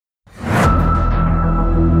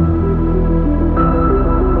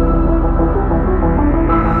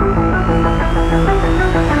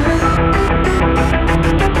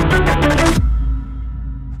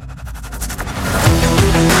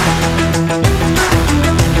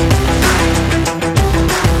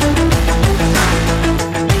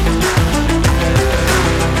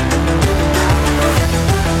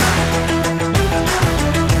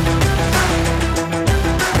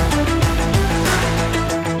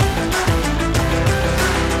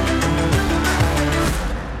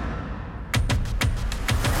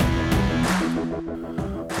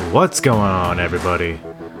What's going on, everybody?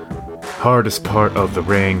 Hardest part of the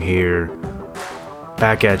ring here.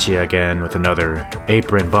 Back at you again with another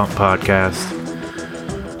Apron Bump podcast.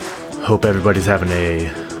 Hope everybody's having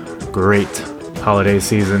a great holiday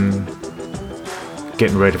season.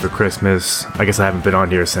 Getting ready for Christmas. I guess I haven't been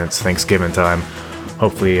on here since Thanksgiving time.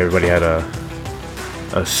 Hopefully everybody had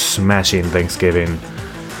a smashing Thanksgiving.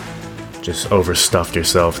 Just overstuffed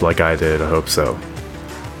yourself like I did. I hope so.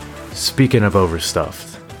 Speaking of overstuffed,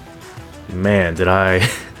 man, did I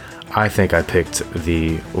think I picked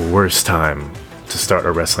the worst time to start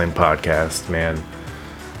a wrestling podcast, man.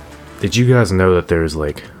 Did you guys know that there's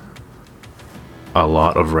like a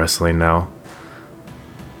lot of wrestling now?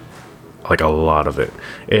 Like a lot of it.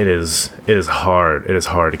 It is hard. It is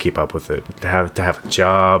hard to keep up with it. To have a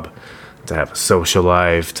job, to have a social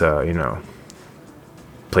life, to,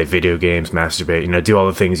 play video games, masturbate, do all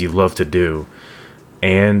the things you love to do,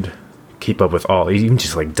 and keep up with all, even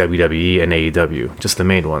just like WWE and AEW, just the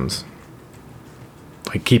main ones.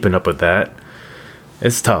 Like keeping up with that,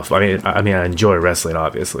 it's tough. I mean, I enjoy wrestling,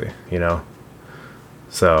 obviously,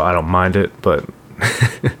 so I don't mind it, but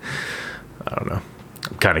I don't know.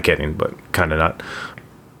 I'm kind of kidding, but kind of not.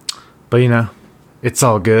 But it's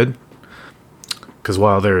all good, because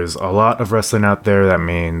while there's a lot of wrestling out there, that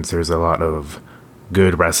means there's a lot of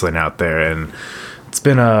good wrestling out there. And it's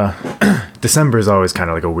been December is always kind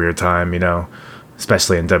of like a weird time,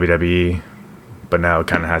 especially in WWE, but now it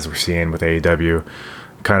kind of, as we're seeing with AEW,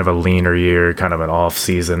 kind of a leaner year, kind of an off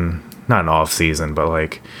season. Not an off season, but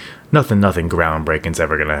like nothing groundbreaking's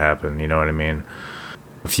ever gonna happen, you know what I mean?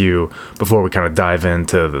 Before we kind of dive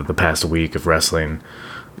into the past week of wrestling,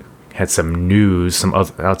 had some news, some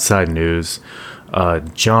outside news.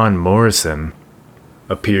 John Morrison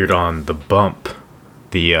appeared on The Bump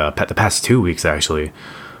the past 2 weeks, actually.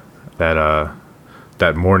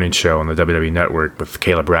 That morning show on the WWE Network with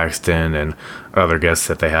Caleb Braxton and other guests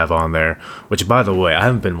that they have on there. Which, by the way, I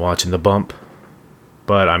haven't been watching The Bump,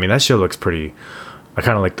 but I mean that show looks pretty. I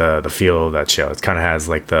kind of like the feel of that show. It kind of has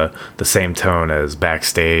like the same tone as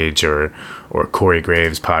Backstage or Corey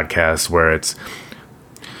Graves' podcast, where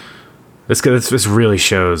this really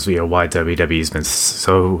shows why WWE's been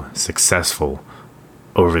so successful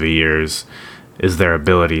over the years, is their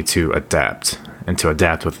ability to adapt and to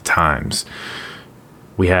adapt with the times.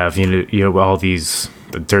 We have all these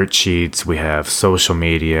the dirt sheets, we have social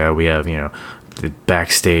media, we have the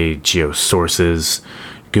backstage sources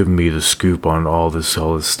giving me the scoop on all this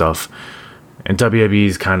stuff, and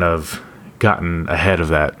WWE's kind of gotten ahead of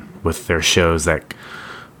that with their shows that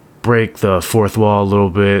break the fourth wall a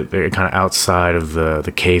little bit. They're kind of outside of the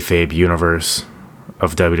kayfabe universe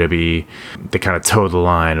of WWE. They kind of toe the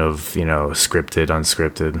line of scripted,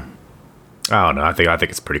 unscripted. I don't know. I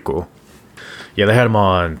think it's pretty cool. Yeah, they had him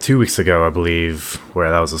on 2 weeks ago, I believe, where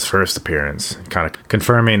that was his first appearance, kind of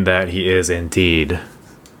confirming that he is indeed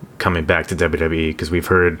coming back to WWE, because we've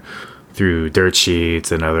heard through dirt sheets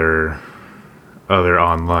and other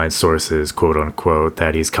online sources, quote unquote,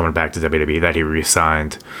 that he's coming back to WWE, that he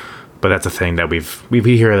re-signed. But that's a thing that we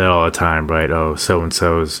hear that all the time, right? Oh, so and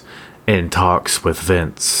so's in talks with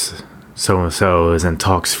Vince. So and so is in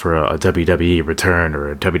talks for a WWE return or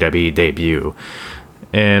a WWE debut.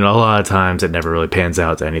 And a lot of times it never really pans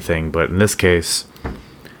out to anything, but in this case,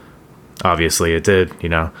 obviously it did,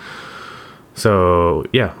 So,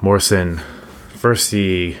 yeah, Morrison, first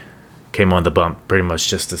he came on The Bump pretty much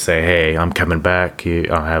just to say, hey, I'm coming back,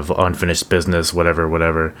 I have unfinished business,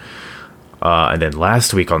 whatever. And then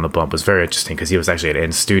last week on The Bump was very interesting because he was actually an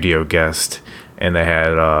in-studio guest, and they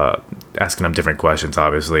had asking him different questions,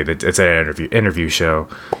 obviously. It's an interview show,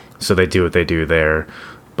 so they do what they do there.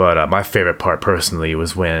 But my favorite part personally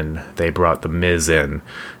was when they brought The Miz in.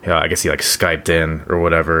 I guess he Skyped in or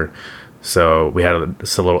whatever. So we had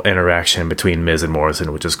this little interaction between Miz and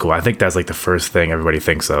Morrison, which is cool. I think that's the first thing everybody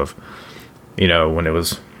thinks of, when it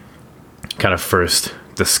was kind of first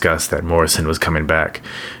discussed that Morrison was coming back.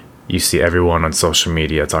 You see everyone on social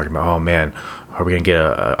media talking about, oh man, are we going to get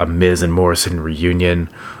a Miz and Morrison reunion?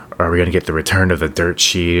 Are we going to get the return of the dirt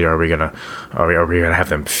sheet? Are we going to have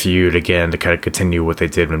them feud again to kind of continue what they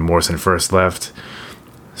did when Morrison first left?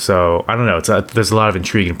 So I don't know. There's a lot of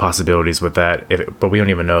intriguing possibilities with that, but we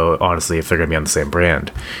don't even know, honestly, if they're going to be on the same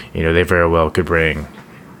brand. They very well could bring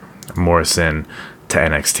Morrison to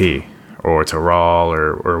NXT or to Raw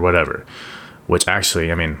or whatever. Which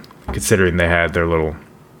actually, I mean, considering they had their little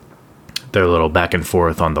back and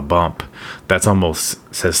forth on The Bump, that's almost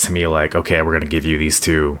says to me okay, we're going to give you these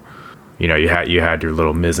two. You had your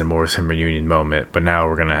little Miz and Morrison reunion moment, but now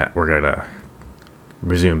we're gonna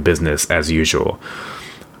resume business as usual.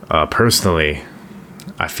 Personally,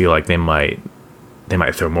 I feel like they might they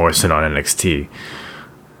might throw Morrison on NXT.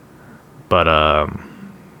 But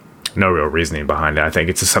no real reasoning behind it. I think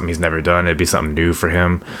it's just something he's never done. It'd be something new for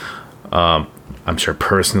him. I'm sure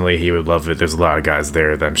personally he would love it. There's a lot of guys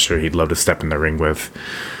there that I'm sure he'd love to step in the ring with.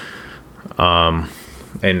 And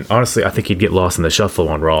honestly, I think he'd get lost in the shuffle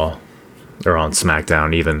on Raw or on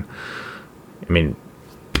SmackDown even. I mean,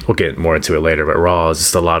 we'll get more into it later, but Raw is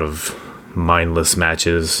just a lot of mindless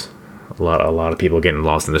matches. A lot of people getting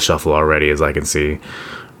lost in the shuffle already, as I can see.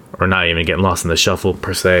 Or not even getting lost in the shuffle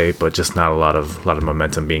per se, but just not a lot of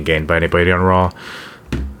momentum being gained by anybody on Raw.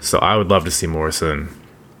 So I would love to see Morrison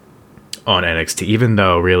on NXT, even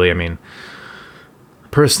though really, I mean,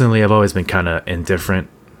 personally, I've always been kind of indifferent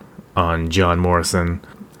on John Morrison.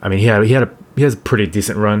 I mean, he has a pretty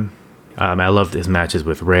decent run. I loved his matches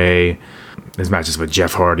with Ray, his matches with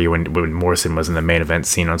Jeff Hardy when Morrison was in the main event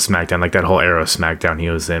scene on SmackDown. Like that whole era of SmackDown he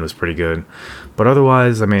was in was pretty good. But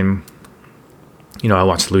otherwise, I mean, you know, I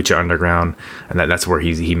watched Lucha Underground, and that's where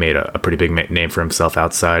he made a pretty big name for himself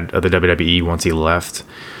outside of the WWE once he left.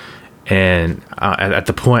 And at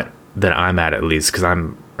the point that I'm at least, because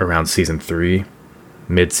I'm around season 3,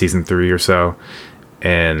 mid-season 3 or so,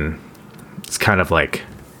 and it's kind of like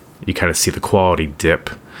you kind of see the quality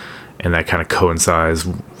dip, and that kind of coincides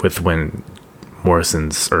with when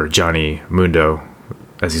Morrison's, or Johnny Mundo,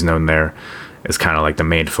 as he's known there, is kind of like the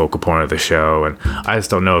main focal point of the show. And I just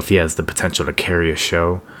don't know if he has the potential to carry a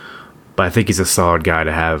show, but I think he's a solid guy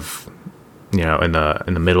to have, you know, in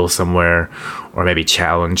the middle somewhere, or maybe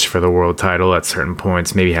challenge for the world title at certain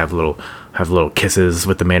points, maybe have little kisses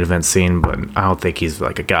with the main event scene. But I don't think he's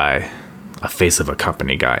like a face of a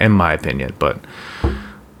company guy, in my opinion. But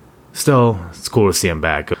still, it's cool to see him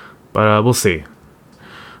back. But we'll see.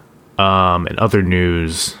 In other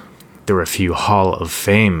news, there were a few Hall of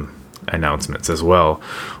Fame announcements as well,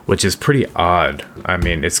 which is pretty odd. I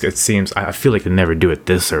mean, it seems, I feel like they never do it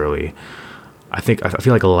this early. I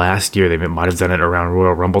feel like last year they might have done it around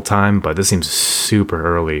Royal Rumble time, but this seems super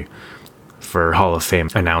early for Hall of Fame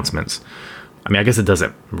announcements. I mean, I guess it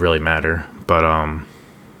doesn't really matter, but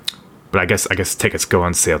I guess tickets go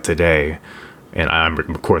on sale today, and I'm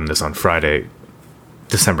recording this on Friday,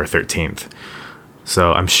 December 13th.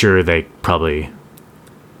 So I'm sure they probably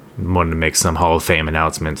wanted to make some Hall of Fame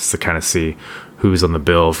announcements to kind of see who's on the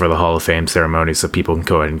bill for the Hall of Fame ceremony, so people can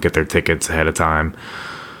go ahead and get their tickets ahead of time.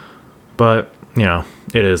 But, you know,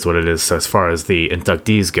 it is what it is. So as far as the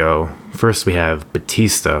inductees go, first we have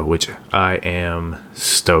Batista, which I am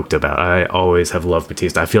stoked about. I always have loved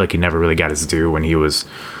Batista. I feel like he never really got his due when he was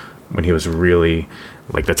really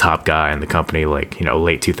like the top guy in the company, like, you know,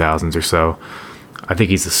 late 2000s or so. I think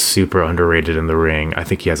he's super underrated in the ring. I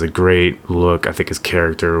think he has a great look. I think his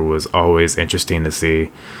character was always interesting to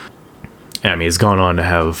see. And I mean, he's gone on to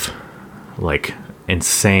have like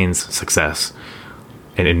insane success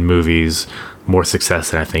in movies, more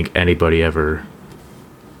success than I think anybody ever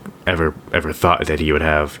thought that he would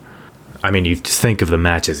have. I mean, you just think of the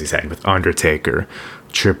matches he's had with Undertaker,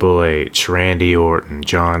 Triple H, Randy Orton,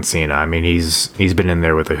 John Cena. I mean, he's been in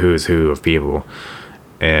there with a who's who of people.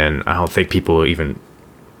 And I don't think people even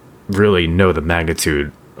really know the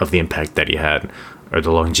magnitude of the impact that he had, or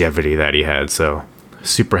the longevity that he had. So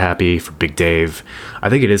super happy for Big Dave.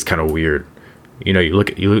 I think it is kind of weird. You know, you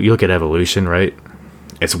look at Evolution, right?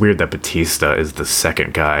 It's weird that Batista is the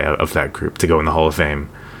second guy of that group to go in the Hall of Fame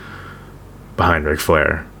behind Ric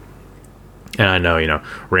Flair. And I know, you know,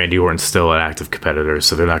 Randy Orton's still an active competitor,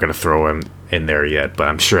 so they're not going to throw him in there yet. But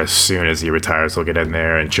I'm sure as soon as he retires, he'll get in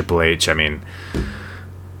there. And Triple H, I mean,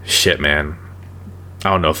 shit, man. I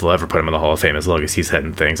don't know if they'll ever put him in the Hall of Fame as long as he's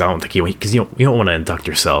heading things. I don't think because you don't want to induct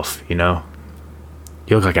yourself, you know?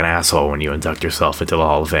 You look like an asshole when you induct yourself into the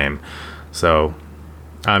Hall of Fame. So,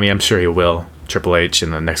 I mean, I'm sure he will. Triple H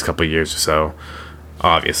in the next couple of years or so.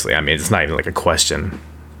 Obviously, I mean, it's not even like a question.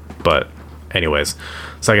 But, anyways,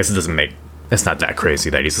 so I guess it's not that crazy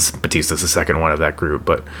that Batista's the second one of that group.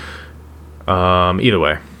 But either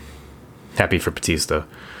way, happy for Batista.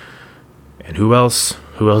 And who else?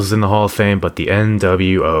 Who else is in the Hall of Fame but the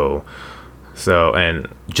NWO? So, and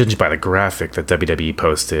judging by the graphic that WWE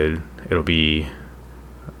posted, it'll be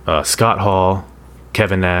Scott Hall,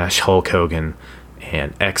 Kevin Nash, Hulk Hogan,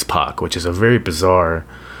 and X-Pac, which is a very bizarre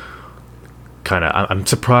kind of... I'm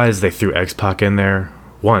surprised they threw X-Pac in there.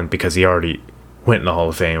 One, because he already went in the Hall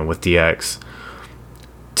of Fame with DX.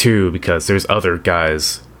 Two, because there's other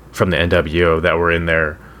guys from the NWO that were in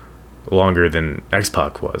there longer than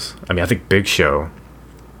X-Pac was. I mean, I think Big Show,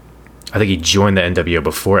 I think he joined the NWO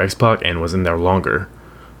before X-Pac and was in there longer,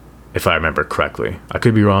 if I remember correctly. I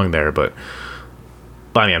could be wrong there, but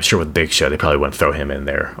I mean, I'm sure with Big Show, they probably wouldn't throw him in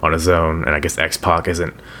there on his own. And I guess X-Pac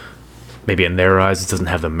isn't maybe in their eyes, it doesn't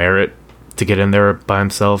have the merit to get in there by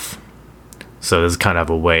himself. So this is kind of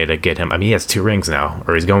a way to get him. I mean, he has 2 rings now,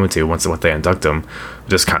 or he's going to once they induct him.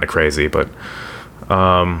 Just kind of crazy, but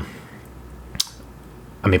I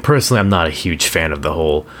mean, personally, I'm not a huge fan of the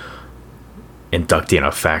whole inducting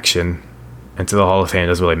a faction into the Hall of Fame. It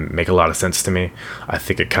doesn't really make a lot of sense to me. I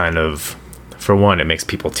think it kind of, for one, it makes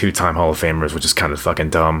people 2-time Hall of Famers, which is kind of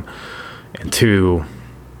fucking dumb. And 2,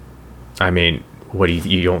 I mean, what do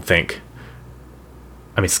you don't think?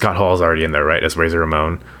 I mean, Scott Hall's already in there, right, as Razor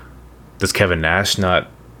Ramon. Does Kevin Nash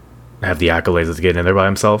not have the accolades to get in there by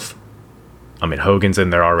himself? I mean, Hogan's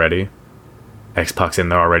in there already. X-Pac's in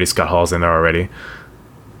there already. Scott Hall's in there already.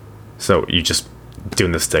 So you just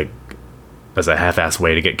doing this as a half-assed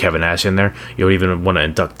way to get Kevin Nash in there? You don't even want to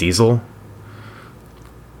induct Diesel?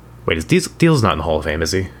 Wait, Diesel's not in the Hall of Fame,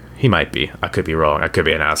 is he? He might be. I could be wrong. I could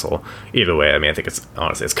be an asshole. Either way, I mean, I think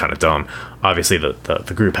it's kind of dumb. Obviously,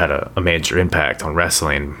 the group had a major impact on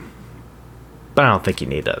wrestling, but I don't think you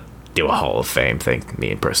need to do a Hall of Fame thing.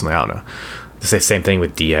 Me personally, I don't know. The same thing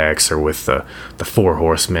with DX or with the 4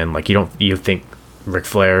 Horsemen. Like, you think Ric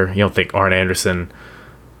Flair, you don't think Arn Anderson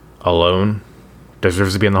alone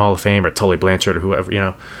deserves to be in the Hall of Fame, or Tully Blanchard, or whoever, you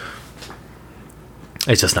know.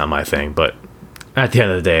 It's just not my thing. But at the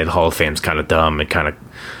end of the day, the Hall of Fame's kind of dumb. It kind of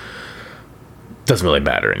doesn't really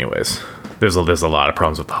matter anyways. There's a lot of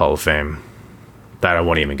problems with the Hall of Fame that I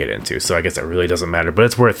won't even get into, so I guess it really doesn't matter. But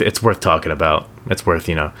it's worth talking about. It's worth,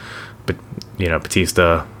 Batista,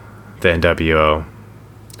 the NWO.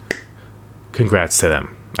 Congrats to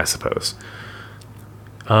them, I suppose.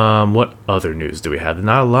 What other news do we have?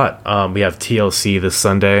 Not a lot. We have TLC this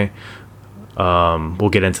Sunday. We'll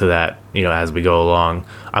get into that, as we go along.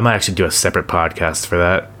 I might actually do a separate podcast for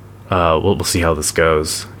that. We'll see how this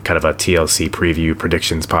goes. Kind of a TLC preview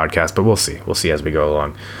predictions podcast, but we'll see. We'll see as we go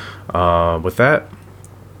along. With that,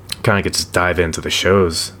 kind of get to dive into the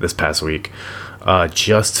shows this past week.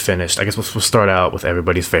 Just finished. I guess we'll start out with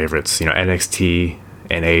everybody's favorites. NXT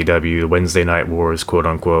and AEW, Wednesday Night Wars, quote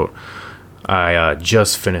unquote. I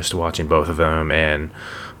just finished watching both of them, and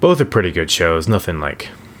both are pretty good shows. Nothing like.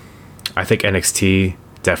 I think NXT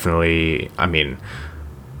definitely. I mean,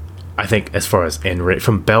 I think as far as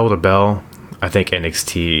from bell to bell, I think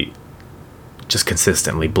NXT just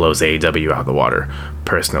consistently blows AEW out of the water,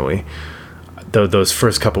 personally. Those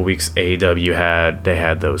first couple weeks AEW had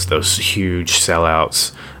those huge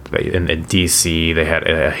sellouts. In DC, they had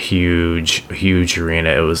a huge arena.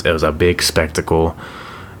 It was a big spectacle.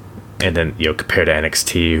 And then, compared to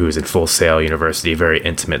NXT, who's in Full Sail University, very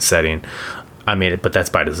intimate setting. I mean, but that's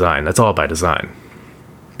by design. That's all by design.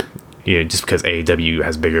 Just because AEW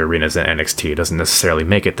has bigger arenas than NXT, it doesn't necessarily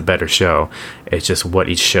make it the better show. It's just what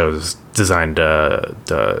each show is designed to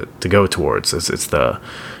go towards. It's the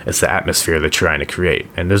atmosphere they're trying to create,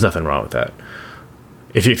 and there's nothing wrong with that.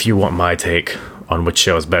 If you want my take on which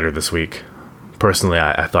show is better this week, personally,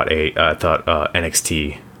 I thought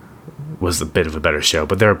NXT was a bit of a better show,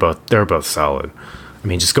 but they're both solid. I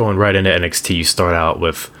mean, just going right into NXT, you start out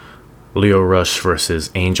with Lio Rush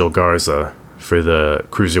versus Angel Garza for the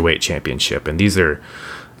Cruiserweight Championship. And these are,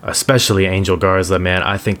 especially Angel Garza, man,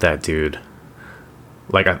 I think that dude,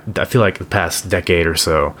 like, I feel like the past decade or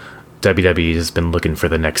so, WWE has been looking for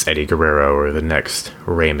the next Eddie Guerrero or the next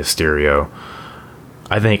Rey Mysterio.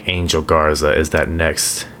 I think Angel Garza is that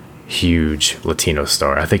next huge Latino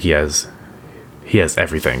star. I think he has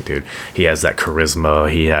everything, dude. He has that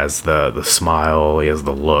charisma, he has the smile, he has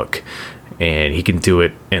the look, and he can do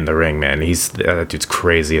it in the ring, man. That dude's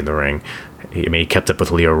crazy in the ring. He kept up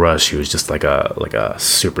with Lio Rush, who was just like a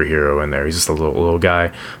superhero in there. He's just a little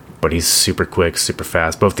guy, but he's super quick, super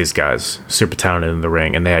fast. Both these guys, super talented in the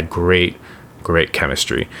ring, and they had great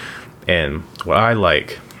chemistry. And what I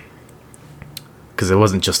like, because it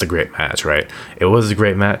wasn't just a great match, right? It was a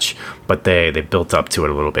great match, but they built up to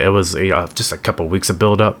it a little bit. It was just a couple weeks of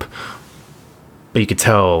build up, but you could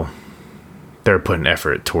tell they're putting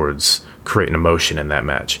effort towards creating emotion in that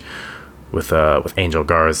match with Angel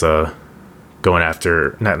Garza going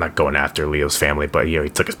after, not going after Leo's family, but he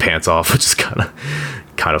took his pants off, which is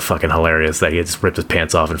kind of fucking hilarious that he had just ripped his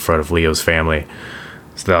pants off in front of Leo's family.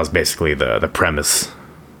 So that was basically the premise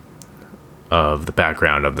of the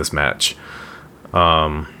background of this match.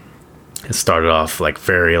 It started off like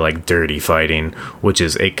very dirty fighting,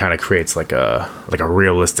 it kind of creates like a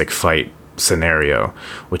realistic fight scenario,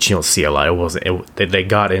 which you don't see a lot. They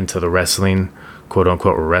got into the wrestling, quote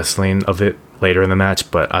unquote wrestling of it later in the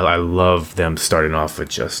match, but I love them starting off with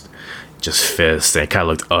just fists, and it kind of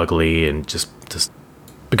looked ugly, and just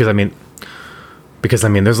because I mean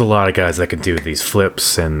there's a lot of guys that can do these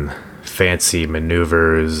flips and fancy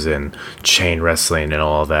maneuvers and chain wrestling and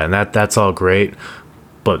all that. And that's all great.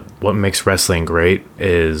 But what makes wrestling great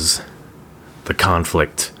is the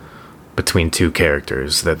conflict between two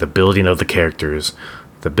characters, the building of the characters,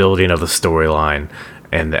 the building of the storyline,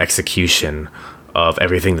 and the execution of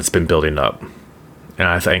everything that's been building up. And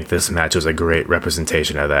I think this match was a great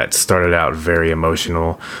representation of that. It started out very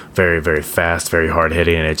emotional, very, very fast, very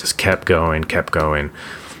hard-hitting, and it just kept going.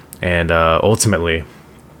 And ultimately,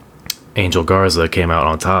 Angel Garza came out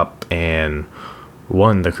on top and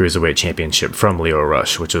won the Cruiserweight Championship from Lio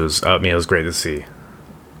Rush, which was, it was great to see.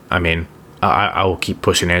 I mean, I will keep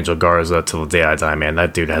pushing Angel Garza till the day I die, man.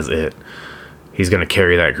 That dude has it. He's going to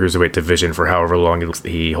carry that Cruiserweight division for however long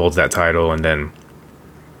he holds that title, and then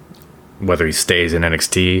whether he stays in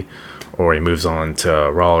NXT or he moves on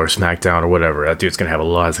to Raw or SmackDown or whatever, that dude's going to have a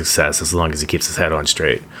lot of success as long as he keeps his head on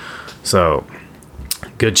straight. So,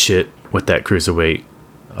 good shit with that Cruiserweight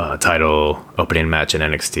title opening match in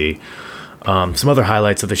NXT. Some other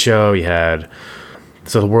highlights of the show, you had...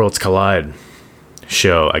 So the Worlds Collide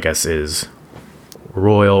show, I guess, is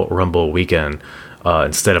Royal Rumble weekend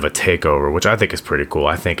instead of a takeover, which I think is pretty cool.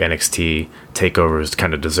 I think NXT takeovers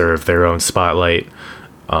kind of deserve their own spotlight.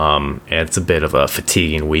 And it's a bit of a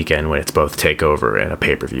fatiguing weekend when it's both takeover and a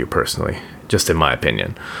pay-per-view, personally, just in my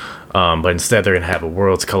opinion. But instead, they're going to have a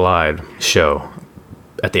Worlds Collide show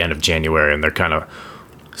at the end of January, and they're kind of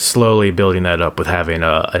slowly building that up with having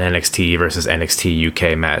an NXT versus NXT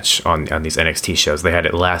UK match on these NXT shows. They had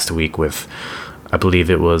it last week with, I believe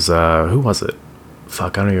it was, who was it?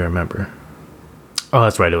 Fuck, I don't even remember. Oh,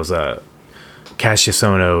 that's right, it was Cassius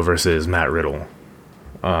Ohno versus Matt Riddle.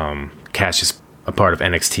 Cassius, a part of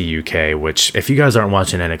NXT UK, which, if you guys aren't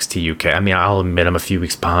watching NXT UK, I mean, I'll admit I'm a few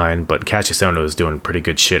weeks behind, but Cassius Ohno is doing pretty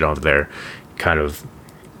good shit over there.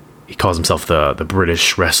 He calls himself the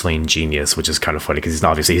British wrestling genius, which is kind of funny because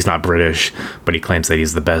he's not British, but he claims that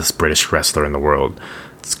he's the best British wrestler in the world.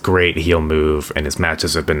 It's great heel move, and his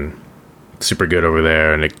matches have been super good over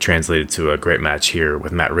there, and it translated to a great match here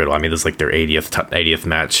with Matt Riddle. I mean, this is like their 80th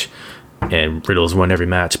match, and Riddle's won every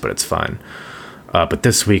match, but it's fine. But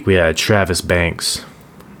this week we had Travis Banks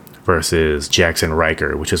versus Jackson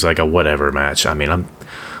Riker, which is like a whatever match. I mean,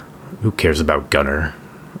 who cares about Gunner?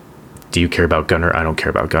 Do you care about Gunner? I don't care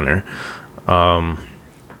about Gunner.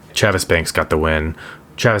 Travis Banks got the win.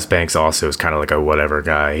 Travis Banks also is kind of like a whatever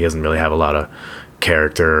guy. He doesn't really have a lot of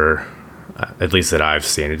character, at least that I've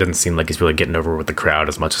seen. It doesn't seem like he's really getting over with the crowd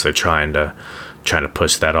as much as they're trying to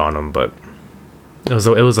push that on him. But it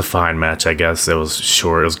was a fine match, I guess. It was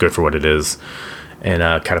short. It was good for what it is. And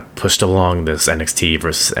kind of pushed along this NXT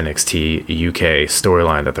versus NXT UK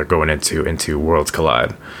storyline that they're going into Worlds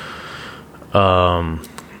Collide.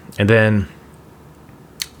 And then,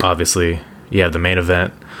 obviously, you have the main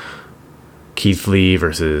event. Keith Lee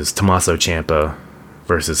versus Tommaso Ciampa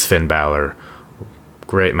versus Finn Balor.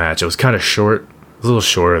 Great match. It was kind of short. It was a little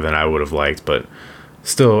shorter than I would have liked, but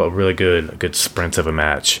still a really good sprint of a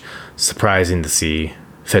match. Surprising to see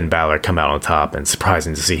Finn Balor come out on top, and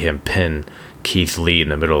surprising to see him pin Keith Lee in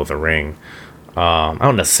the middle of the ring. I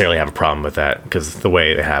don't necessarily have a problem with that, because the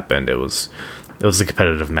way it happened, it was a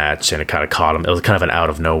competitive match, and it kind of caught him. It was kind of an out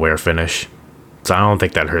of nowhere finish, so I don't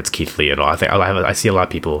think that hurts Keith Lee at all. I see a lot of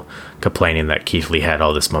people complaining that Keith Lee had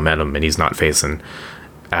all this momentum and he's not facing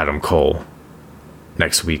Adam Cole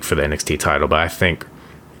next week for the NXT title. But I think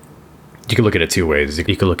you can look at it two ways. You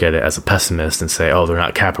can look at it as a pessimist and say, oh, they're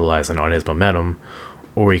not capitalizing on his momentum,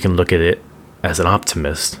 or you can look at it as an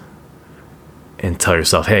optimist and tell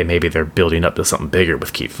yourself, hey, maybe they're building up to something bigger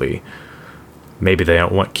with Keith Lee. Maybe they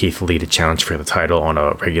don't want Keith Lee to challenge for the title on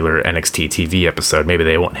a regular NXT TV episode. Maybe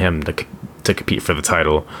they want him to compete for the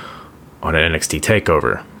title on an NXT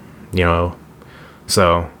takeover, you know?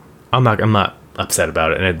 So I'm not upset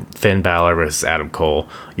about it. And Finn Balor versus Adam Cole,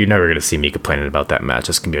 you're never going to see me complaining about that match.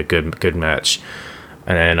 It's going to be a good match.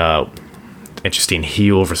 And then interesting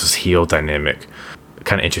heel versus heel dynamic.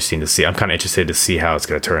 Kind of interesting to see. I'm kind of interested to see how it's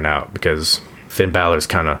going to turn out, because Finn Balor's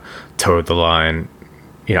kind of towed the line.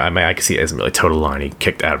 You know, I mean, I can see it isn't really total line. He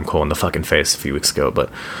kicked Adam Cole in the fucking face a few weeks ago, but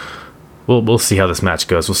we'll see how this match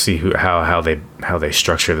goes. We'll see how they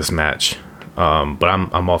structure this match. But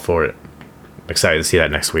I'm all for it. I'm excited to see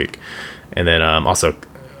that next week. And then also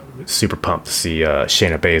super pumped to see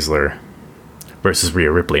Shayna Baszler versus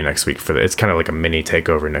Rhea Ripley next week. It's kind of like a mini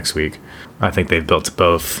takeover next week. I think they've built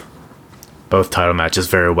both title matches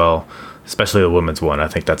very well, especially the women's one. I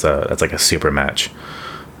think that's like a super match.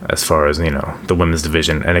 As far as, you know, the women's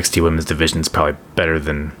division, NXT women's division is probably better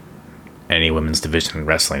than any women's division in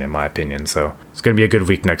wrestling, in my opinion. So it's going to be a good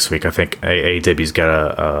week next week. I think AEW's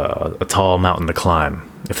got a tall mountain to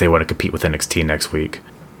climb if they want to compete with NXT next week.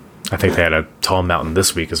 I think they had a tall mountain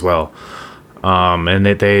this week as well. And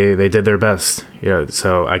they did their best. Yeah,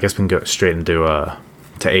 so I guess we can go straight into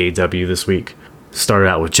to AEW this week. Started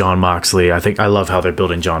out with Jon Moxley. I love how they're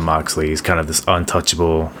building Jon Moxley. He's kind of this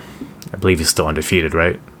untouchable. I believe he's still undefeated,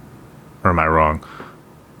 right? Or am I wrong?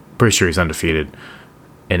 Pretty sure he's undefeated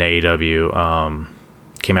in AEW.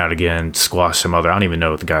 Came out again, squashed some other. I don't even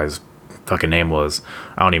know what the guy's fucking name was.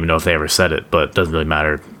 I don't even know if they ever said it, but it doesn't really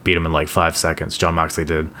matter. Beat him in like 5 seconds. Jon Moxley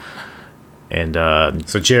did. And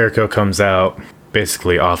so Jericho comes out,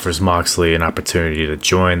 basically offers Moxley an opportunity to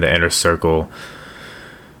join the Inner Circle.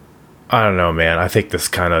 I don't know, man. I think this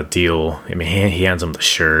kind of deal, I mean, he hands him the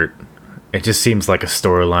shirt. It just seems like a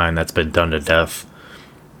storyline that's been done to death.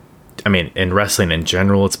 I mean, in wrestling in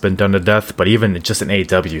general, it's been done to death, but even just in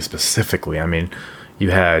AEW specifically, I mean,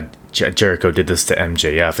 you had Jericho did this to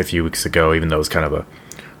MJF a few weeks ago, even though it was kind of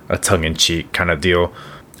a tongue-in-cheek kind of deal.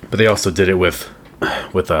 But they also did it with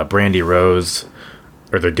Brandy Rose,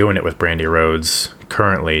 or they're doing it with Brandy Rose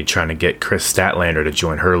currently, trying to get Chris Statlander to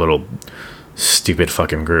join her little stupid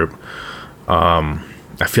fucking group.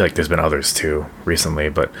 I feel like there's been others too recently,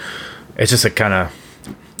 but it's just a kind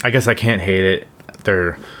of, I guess I can't hate it.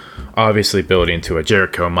 They're obviously building to a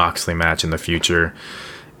Jericho Moxley match in the future,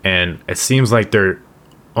 and it seems like they're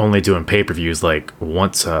only doing pay-per-views like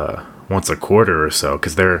once a quarter or so,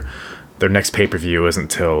 because their next pay-per-view isn't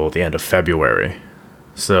until the end of February.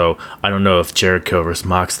 So I don't know if Jericho versus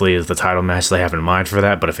Moxley is the title match they have in mind for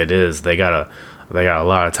that, but if it is, they got a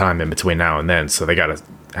lot of time in between now and then, so they gotta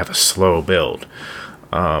have a slow build.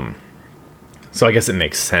 So I guess it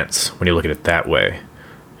makes sense when you look at it that way.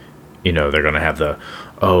 You know, they're gonna have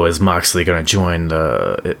is Moxley gonna join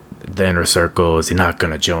the Inner Circle? Is he not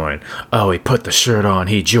gonna join? Oh, he put the shirt on,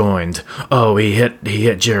 he joined. Oh, he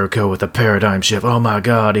hit Jericho with a paradigm shift. Oh my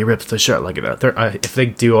God, he rips the shirt like that. If they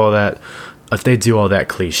do all that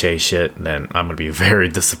cliche shit, then I'm gonna be very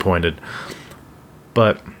disappointed.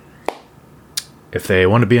 But if they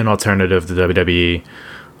want to be an alternative to WWE,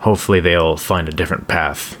 hopefully they'll find a different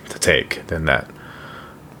path to take than that.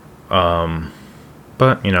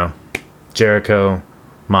 But you know, Jericho,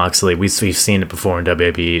 Moxley, we've seen it before in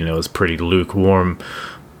WWE, and it was pretty lukewarm.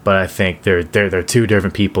 But I think they're two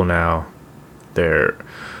different people now. Their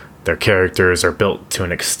characters are built to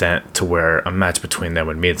an extent to where a match between them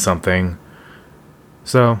would mean something.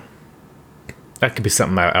 So that could be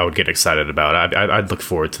something I would get excited about. I'd look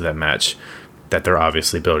forward to that match that they're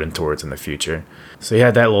obviously building towards in the future. So you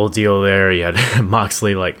had that little deal there. You had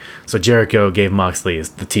Moxley, so Jericho gave Moxley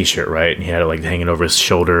the t-shirt, right? And he had it hanging over his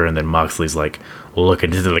shoulder, and then Moxley's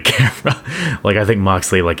looking into the camera. I think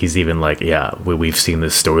Moxley, he's even yeah, we've seen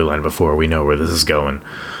this storyline before. We know where this is going.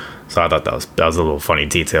 So I thought that was a little funny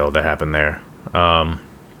detail that happened there. Then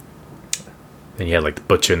you had the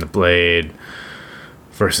Butcher and the Blade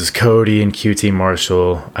versus Cody and QT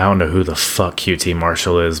Marshall. I don't know who the fuck QT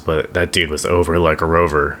Marshall is, but that dude was over like a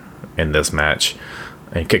rover in this match.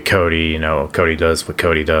 And Cody, Cody does what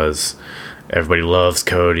Cody does. Everybody loves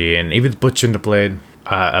Cody, and even Butcher and the Blade.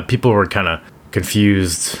 People were kind of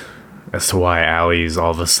confused as to why Allie's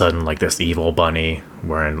all of a sudden this evil bunny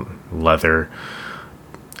wearing leather.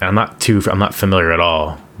 And I'm not familiar at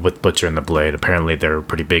all with Butcher and the Blade. Apparently they're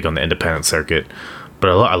pretty big on the independent circuit, but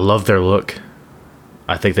I love their look.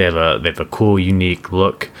 I think they have a cool, unique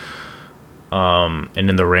look. And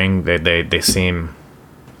in the ring, they seem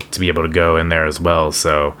to be able to go in there as well.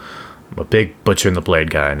 So I'm a big Butcher and the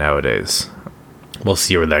Blade guy nowadays. We'll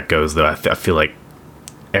see where that goes, though. I feel like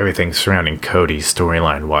everything surrounding Cody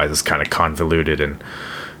storyline-wise is kind of convoluted, and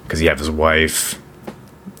because you have his wife,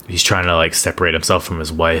 he's trying to separate himself from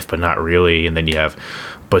his wife, but not really. And then you have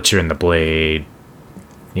Butcher and the Blade,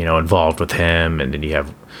 involved with him, and then you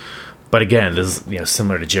have. But again, this is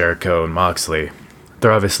similar to Jericho and Moxley.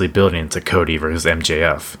 They're obviously building to Cody versus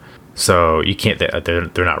MJF. So you can't.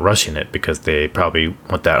 They're not rushing it because they probably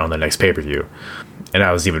want that on the next pay-per-view. And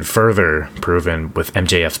that was even further proven with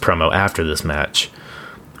MJF's promo after this match,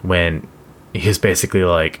 when he's basically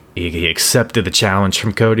he accepted the challenge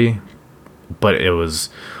from Cody, but it was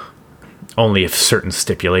only if certain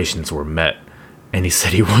stipulations were met. And he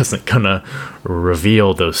said he wasn't gonna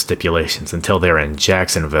reveal those stipulations until they're in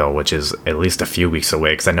Jacksonville, which is at least a few weeks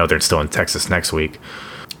away, because I know they're still in Texas next week.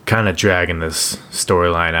 Kind of dragging this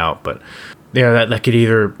storyline out, but yeah, that could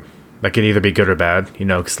either be good or bad,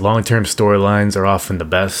 because long-term storylines are often the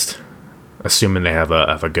best, assuming they have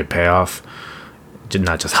a good payoff.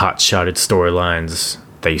 Not just hot-shotted storylines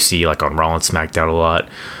that you see on Raw and SmackDown a lot.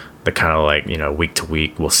 They're kind of week to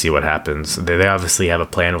week. We'll see what happens. They obviously have a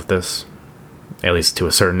plan with this, at least to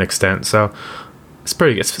a certain extent. So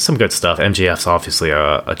It's some good stuff. MJF's obviously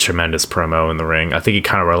a tremendous promo in the ring. I think he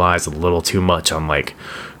kind of relies a little too much on like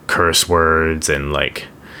curse words and like,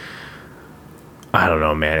 I don't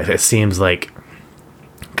know, man. It seems like,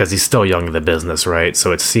 because he's still young in the business, right?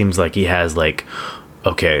 So it seems like he has like,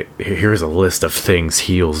 okay, here's a list of things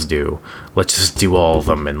heels do. Let's just do all of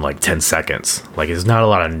them in like 10 seconds. Like, there's not a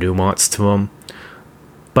lot of nuance to him.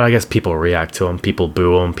 But I guess people react to him. People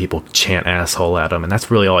boo him. People chant asshole at him. And that's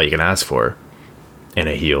really all you can ask for in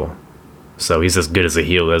a heel. So he's as good as a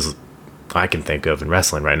heel as I can think of in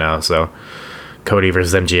wrestling right now. So Cody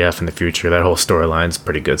versus MJF in the future, that whole storyline's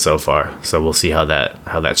pretty good so far. So we'll see how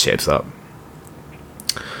that shapes up.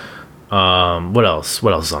 What else?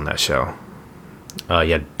 What else is on that show?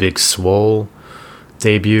 You had Big Swole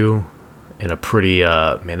debut in a pretty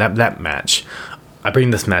man, that match. I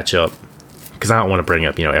bring this match up because I don't want to bring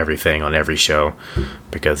up, everything on every show,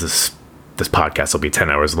 because this podcast will be 10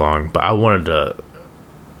 hours long. But I wanted to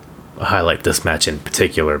highlight this match in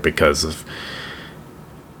particular because of,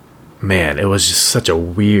 man, it was just such a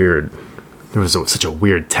weird, such a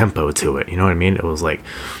weird tempo to it. You know what I mean? It was like,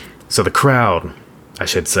 so the crowd, I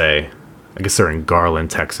should say, I guess they're in Garland,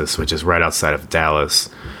 Texas, which is right outside of Dallas.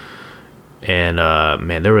 And,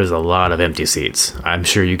 man, there was a lot of empty seats. I'm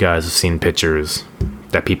sure you guys have seen pictures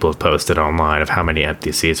that people have posted online of how many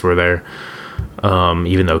empty seats were there.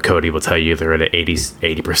 Even though Cody will tell you they're at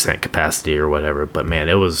 80% capacity or whatever. But, man,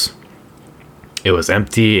 it was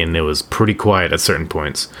empty, and it was pretty quiet at certain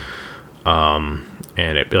points. And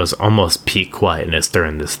it was almost peak quietness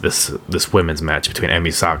during this women's match between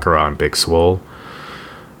Emi Sakura and Big Swole.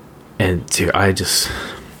 And dude, I'm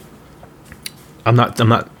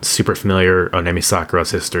not super familiar on Emi Sakura's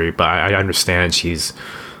history, but I understand she's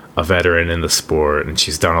a veteran in the sport, and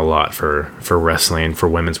she's done a lot for wrestling, for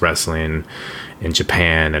women's wrestling in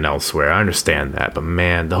Japan and elsewhere. I understand that, but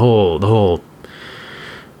man, the whole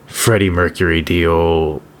Freddie Mercury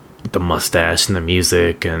deal, the mustache and the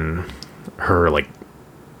music, and her like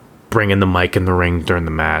bringing the mic in the ring during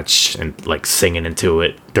the match and like singing into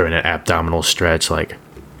it during an abdominal stretch, like,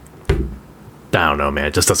 I don't know, man,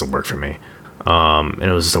 it just doesn't work for me. And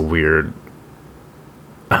it was just a weird,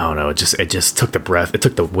 I don't know, it just took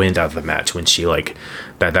the wind out of the match when she, like,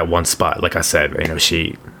 that one spot, like I said,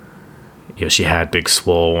 she had Big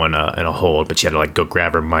Swole in a hold, but she had to like go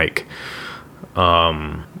grab her mic,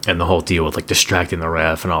 and the whole deal with like distracting the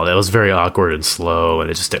ref and all that, it was very awkward and slow, and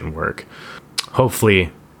it just didn't work.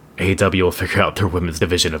 Hopefully AEW will figure out their women's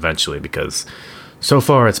division eventually, because so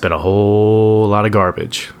far it's been a whole lot of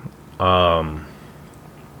garbage. I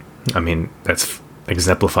mean, that's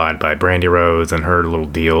exemplified by Brandy Rose and her little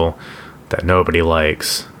deal that nobody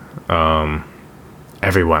likes.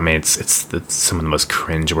 Everyone, I mean, it's some of the most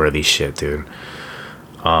cringeworthy shit, dude.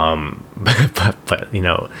 But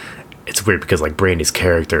it's weird because like Brandy's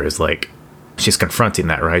character is like, she's confronting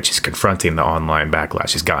that, right? She's confronting the online backlash.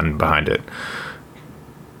 She's gotten behind it.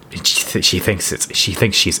 She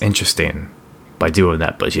thinks she's interesting by doing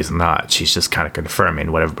that, but she's not. She's just kind of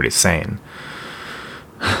confirming what everybody's saying.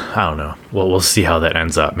 I don't know. Well, we'll see how that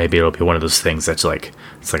ends up. Maybe it'll be one of those things that's like,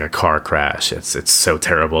 it's like a car crash. It's so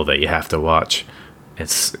terrible that you have to watch.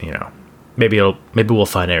 It's, maybe we'll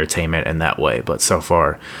find entertainment in that way. But so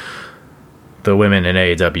far, the women in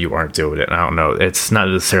AEW aren't doing it. I don't know. It's not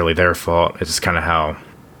necessarily their fault. It's just kind of how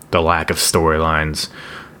the lack of storylines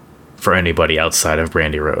for anybody outside of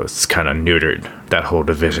Brandy Rose, it's kind of neutered that whole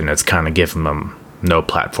division. It's kind of given them no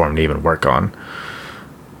platform to even work on.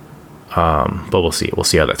 But we'll see. We'll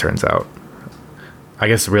see how that turns out. I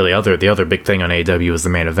guess really the other big thing on AEW was the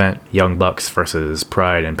main event, Young Bucks versus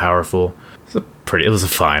Pride and Powerful. It was a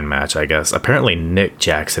fine match, I guess. Apparently Nick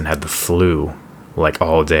Jackson had the flu like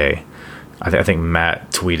all day. I think Matt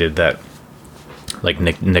tweeted that like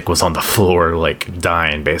Nick was on the floor like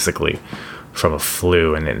dying basically from a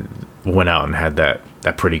flu, and then went out and had that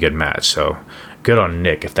pretty good match. So good on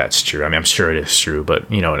Nick if that's true. I mean, I'm sure it is true,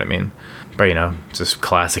 but you know what I mean. But just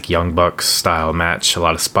classic Young Bucks style match. A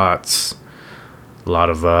lot of spots, a lot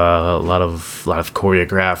of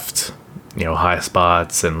choreographed, high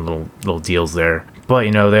spots and little deals there.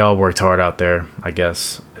 But they all worked hard out there. I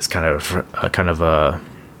guess it's kind of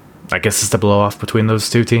I guess it's the blow off between those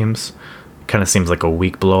two teams. Kind of seems like a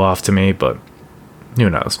weak blow off to me, but who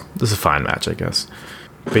knows? This is a fine match, I guess.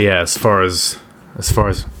 But yeah, as far as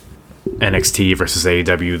NXT versus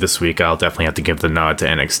AEW this week, I'll definitely have to give the nod to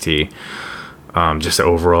NXT. Just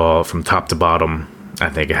overall, from top to bottom, I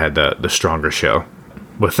think it had the stronger show.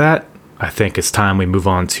 With that, I think it's time we move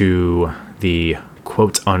on to the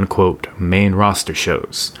quote-unquote main roster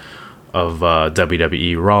shows of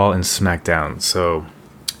WWE Raw and SmackDown. So,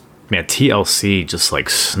 man, TLC just like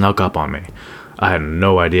snuck up on me. I had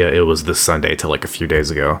no idea it was this Sunday till like a few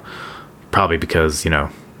days ago. Probably because, they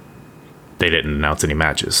didn't announce any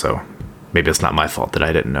matches, so maybe it's not my fault that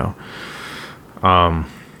I didn't know.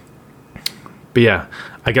 But yeah,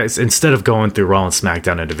 I guess instead of going through Raw and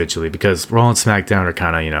SmackDown individually, because Raw and SmackDown are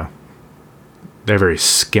kind of, they're very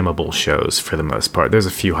skimmable shows for the most part. There's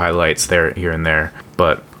a few highlights there, here and there,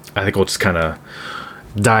 but I think we'll just kind of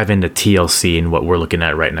dive into TLC and what we're looking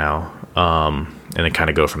at right now, and then kind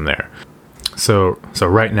of go from there. So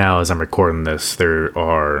right now, as I'm recording this, there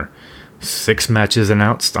are 6 matches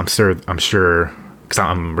announced. I'm sure, because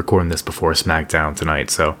I'm recording this before SmackDown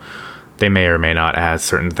tonight, so they may or may not add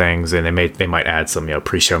certain things, and they might add some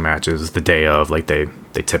pre-show matches the day of, like they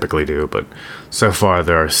typically do. But so far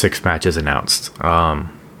there are 6 matches announced.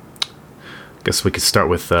 Guess we could start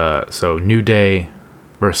with so New Day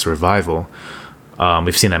versus Revival.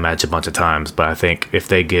 We've seen that match a bunch of times, but I think if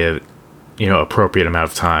they give appropriate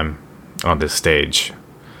amount of time on this stage,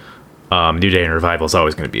 New Day and Revival is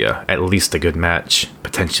always going to be at least a good match,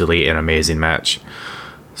 potentially an amazing match.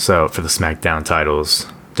 So for the SmackDown titles,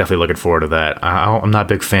 definitely looking forward to that. I'm not a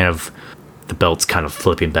big fan of the belts kind of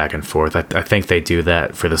flipping back and forth. I think they do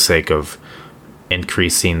that for the sake of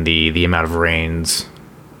increasing the amount of reigns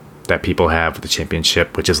that people have with the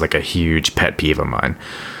championship, which is like a huge pet peeve of mine.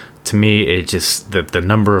 To me, it just the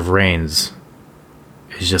number of reigns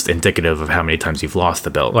is just indicative of how many times you've lost the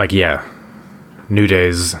belt. Like, yeah, New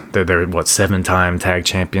Day's they're 7-time tag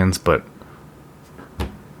champions, but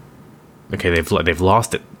okay, they've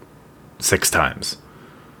lost it 6 times.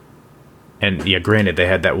 And yeah, granted, they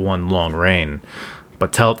had that one long reign,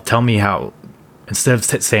 but tell me how, instead of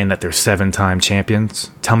saying that they're 7-time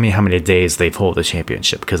champions, tell me how many days they've held the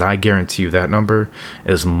championship, because I guarantee you that number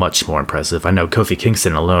is much more impressive. I know Kofi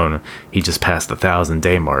Kingston alone, he just passed the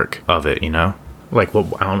 1,000-day mark of it, Like, well,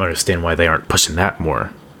 I don't understand why they aren't pushing that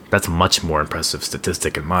more. That's a much more impressive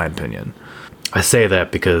statistic in my opinion. I say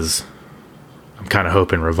that because I'm kind of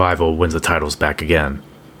hoping Revival wins the titles back again.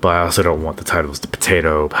 But I also don't want the titles to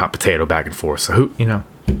hot potato back and forth. So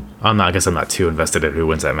I guess I'm not too invested in who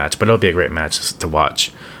wins that match, but it'll be a great match to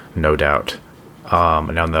watch, no doubt.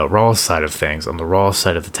 And on the Raw side of things, on the Raw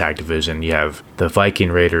side of the tag division, you have the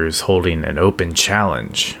Viking Raiders holding an open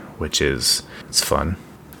challenge, which it's fun.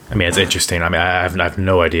 I mean, it's interesting. I mean, I have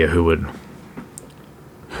no idea who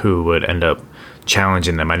would end up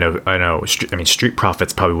challenging them. I know. Street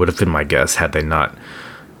Profits probably would have been my guess had they not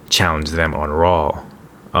challenged them on Raw.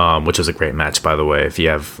 Which was a great match, by the way, if you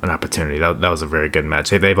have an opportunity. That was a very good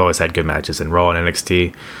match. They've always had good matches in Raw and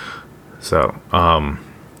NXT. So, but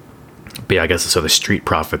yeah, I guess so the Street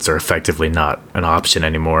Profits are effectively not an option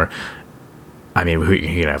anymore. I mean,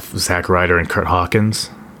 you can have Zack Ryder and Kurt Hawkins.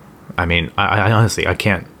 I mean, I honestly, I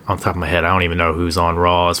can't, on top of my head, I don't even know who's on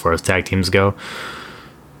Raw as far as tag teams go.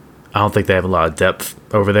 I don't think they have a lot of depth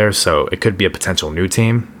over there, so it could be a potential new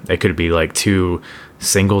team. It could be like 2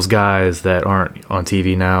 singles guys that aren't on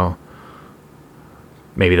TV now.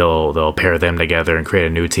 Maybe they'll pair them together and create a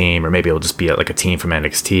new team, or maybe it'll just be like a team from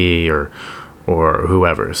NXT or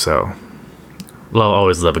whoever. So I'll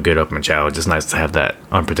always love a good open challenge. It's nice to have that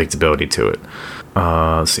unpredictability to it.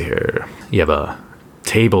 Let's see here. You have a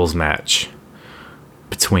tables match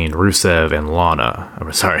between Rusev and Lana.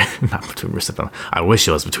 Sorry, not between Rusev and Lana. I wish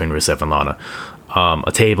it was between Rusev and Lana.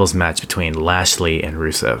 A tables match between Lashley and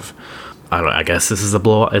Rusev. I don't know, I guess this is a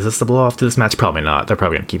blow. Is this the blow off to this match? Probably not. They're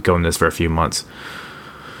probably gonna keep going this for a few months.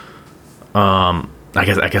 I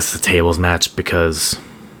guess it's a tables match because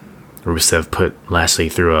Rusev put Lashley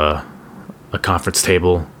through a conference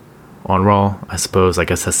table on Raw. I suppose. I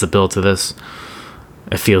guess that's the build to this.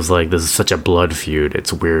 It feels like this is such a blood feud.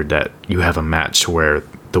 It's weird that you have a match where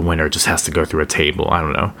the winner just has to go through a table. I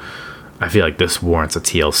don't know. I feel like this warrants a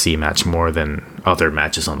TLC match more than other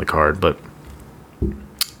matches on the card, but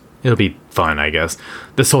it'll be fun, I guess.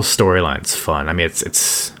 This whole storyline's fun. I mean,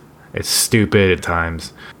 it's stupid at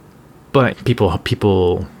times, but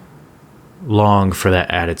people long for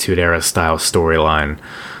that Attitude Era style storyline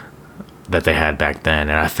that they had back then,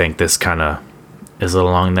 and I think this kind of is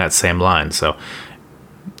along that same line. So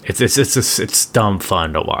it's dumb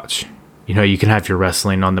fun to watch. You can have your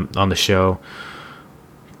wrestling on the show,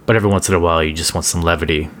 but every once in a while you just want some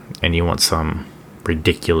levity and you want some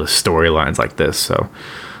ridiculous storylines like this. So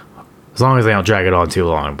as long as they don't drag it on too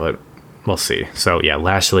long, but we'll see. So yeah,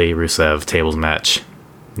 Lashley, Rusev, tables match,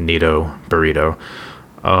 Nito, Burrito.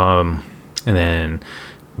 And then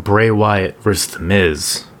Bray Wyatt versus The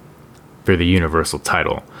Miz for the Universal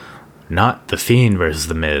title. Not The Fiend versus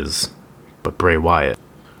The Miz, but Bray Wyatt,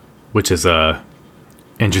 which is a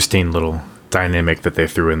interesting little dynamic that they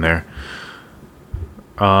threw in there.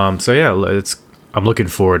 So yeah, I'm looking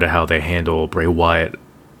forward to how they handle Bray Wyatt,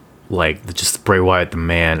 like just Bray Wyatt the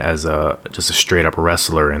man as just a straight up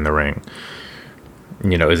wrestler in the ring.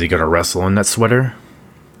 You know, is he gonna wrestle in that sweater,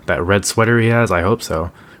 that red sweater he has? I hope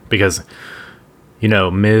so, because you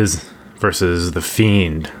know, Miz versus The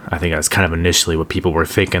Fiend, I think that's kind of initially what people were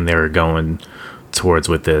thinking they were going towards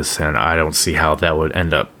with this, and I don't see how that would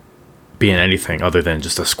end up being anything other than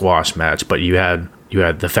just a squash match. But you had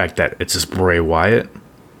the fact that it's just Bray Wyatt.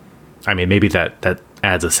 I mean, maybe that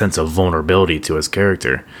adds a sense of vulnerability to his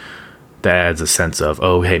character. That adds a sense of,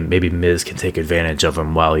 oh, hey, maybe Miz can take advantage of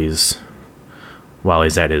him while he's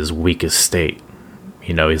at his weakest state.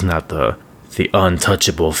 You know, he's not the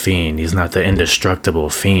untouchable Fiend. He's not the indestructible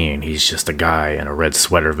Fiend. He's just a guy in a red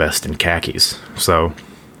sweater vest and khakis. So,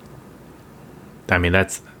 I mean,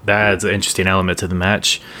 that adds an interesting element to the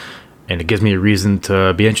match, and it gives me a reason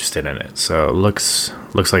to be interested in it. So it looks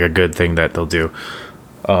like a good thing that they'll do.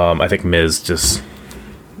 I think Miz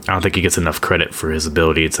I don't think he gets enough credit for his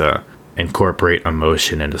ability to incorporate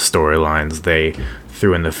emotion into storylines. They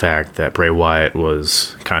threw in the fact that Bray Wyatt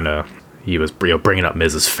was bringing up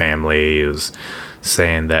Miz's family. He was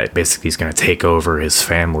saying that basically he's going to take over his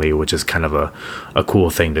family, which is kind of a cool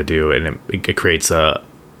thing to do, and it creates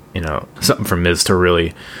something for Miz to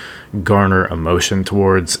really garner emotion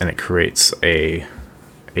towards, and it creates a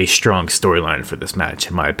strong storyline for this match,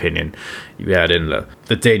 in my opinion. You add in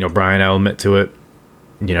the Daniel Bryan element to it,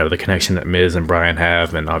 you know, the connection that Miz and Bryan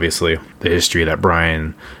have, and obviously the history that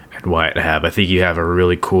Bryan and Wyatt have. I think you have a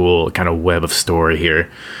really cool kind of web of story here,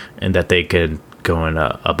 and that they could go in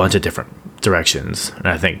a bunch of different directions. And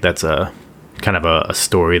I think that's a kind of a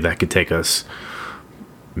story that could take us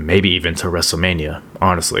maybe even to WrestleMania,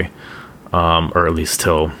 honestly, or at least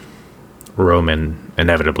till Roman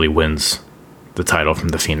inevitably wins the title from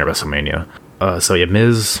The Fiend at WrestleMania. So yeah,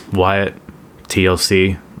 Miz, Wyatt,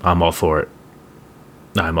 TLC, I'm all for it.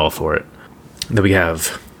 Then we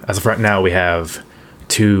have, as of right now, we have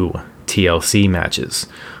 2 TLC matches.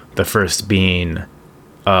 The first being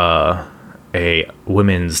a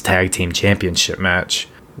women's tag team championship match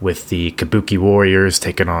with the Kabuki Warriors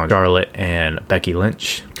taking on Charlotte and Becky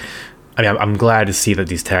Lynch. I mean, I'm glad to see that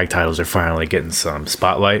these tag titles are finally getting some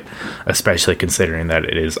spotlight, especially considering that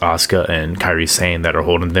it is Asuka and Kairi Sane that are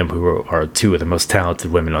holding them, who are 2 of the most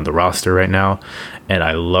talented women on the roster right now. And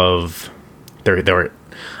I love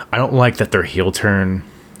I don't like that their heel turn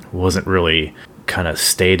wasn't really kind of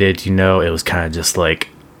stated, you know. It was kind of just like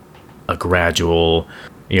a gradual,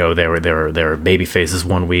 you know, they were baby faces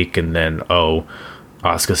one week, and then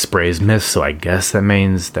Asuka sprays Miss, so I guess that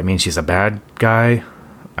means she's a bad guy,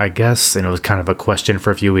 I guess. And it was kind of a question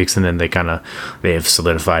for a few weeks, and then they have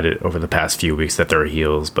solidified it over the past few weeks that they're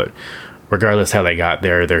heels. But regardless how they got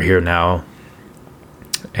there, they're here now,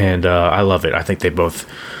 and I love it. I think they both,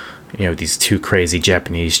 you know, these 2 crazy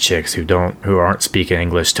Japanese chicks who aren't speaking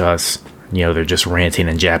English to us, you know, they're just ranting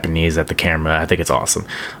in Japanese at the camera. I think it's awesome.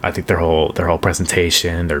 I think their whole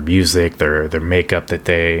presentation, their music, their makeup that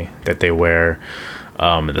they wear,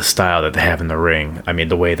 the style that they have in the ring. I mean,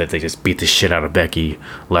 the way that they just beat the shit out of Becky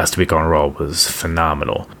last week on Raw was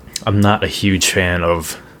phenomenal. I'm not a huge fan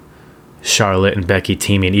of Charlotte and Becky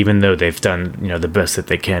teaming, even though they've done, you know, the best that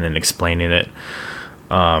they can in explaining it.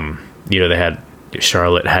 You know,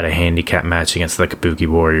 Charlotte had a handicap match against the Kabuki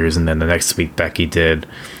Warriors, and then the next week Becky did.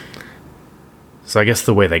 So I guess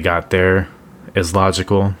the way they got there is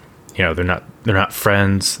logical. You know, they're not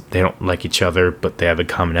friends. They don't like each other, but they have a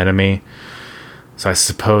common enemy. So I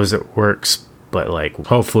suppose it works, but like,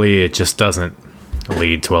 hopefully it just doesn't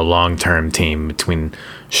lead to a long-term team between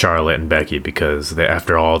Charlotte and Becky, because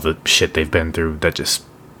after all the shit they've been through,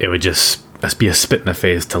 it would just be a spit in the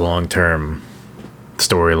face to long-term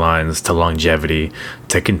storylines, to longevity,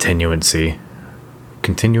 to continuity.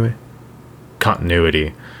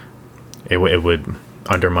 It would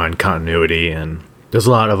undermine continuity, and there's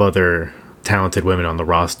a lot of other talented women on the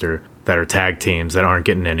roster that are tag teams that aren't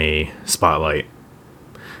getting any spotlight.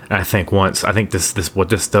 And I think this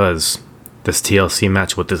TLC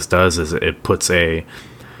match, what this does is it puts a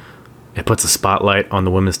spotlight on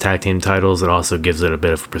the women's tag team titles. It also gives it a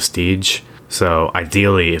bit of prestige. So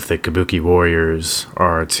ideally, if the Kabuki Warriors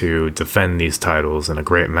are to defend these titles in a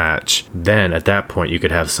great match, then at that point you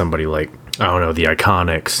could have somebody like, I don't know, the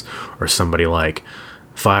Iconics, or somebody like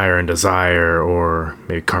Fire and Desire, or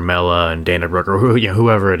maybe Carmella and Dana Brooke, or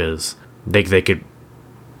whoever it is. They could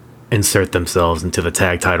insert themselves into the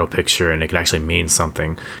tag title picture, and it could actually mean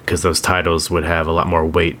something, because those titles would have a lot more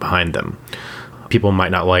weight behind them. People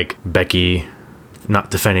might not like Becky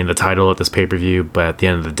not defending the title at this pay-per-view, but at the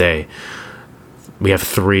end of the day, we have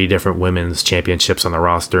 3 different women's championships on the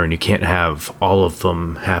roster, and you can't have all of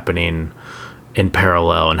them happening in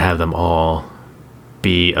parallel and have them all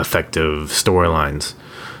be effective storylines.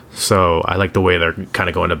 So I like the way they're kind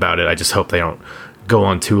of going about it. I just hope they don't go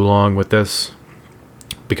on too long with this,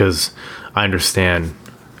 because I understand,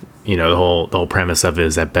 you know, the whole premise of it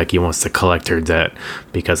is that Becky wants to collect her debt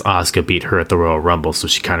because Asuka beat her at the Royal Rumble, so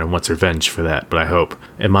she kind of wants revenge for that. But I hope,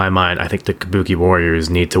 in my mind, I think the Kabuki Warriors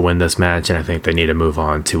need to win this match, and I think they need to move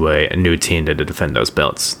on to a new team to defend those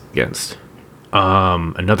belts against.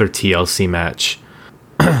 Another TLC match.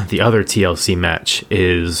 The other TLC match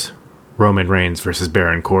is Roman Reigns versus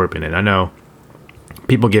Baron Corbin, and I know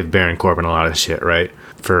people give Baron Corbin a lot of shit, right,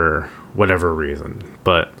 for whatever reason,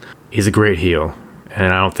 but he's a great heel,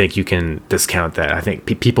 and I don't think you can discount that. I think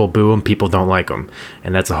people boo him, people don't like him,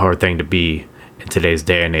 and that's a hard thing to be in today's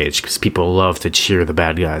day and age, because people love to cheer the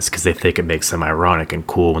bad guys because they think it makes them ironic and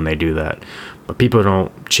cool when they do that. But people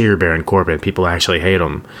don't cheer Baron Corbin, people actually hate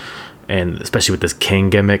him. And especially with this King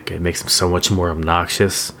gimmick, it makes him so much more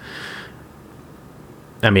obnoxious.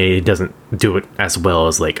 I mean, he doesn't do it as well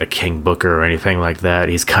as like a King Booker or anything like that.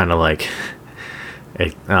 He's kind of like,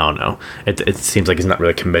 I don't know. It seems like he's not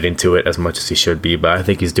really committing to it as much as he should be. But I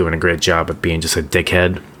think he's doing a great job of being just a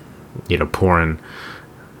dickhead. You know, pouring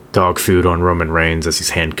dog food on Roman Reigns as he's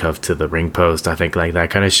handcuffed to the ring post. I think like that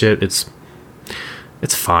kind of shit, it's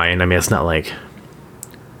fine. I mean, it's not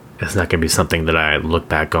going to be something that I look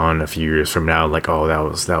back on a few years from now like, oh, that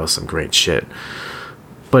was some great shit.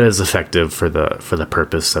 But it's effective for the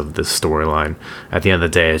purpose of this storyline. At the end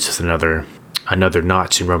of the day, it's just another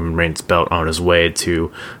notch in Roman Reigns' belt on his way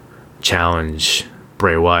to challenge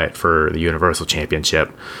Bray Wyatt for the Universal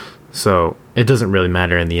Championship. So it doesn't really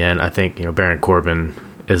matter in the end. I think, you know, Baron Corbin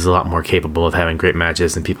is a lot more capable of having great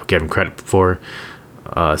matches than people give him credit for.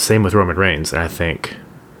 Same with Roman Reigns. And I think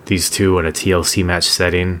these two in a TLC match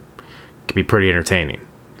setting could be pretty entertaining.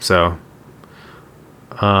 So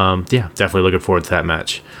yeah, definitely looking forward to that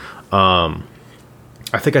match. I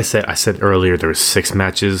think I said earlier there were 6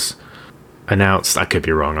 matches announced. I could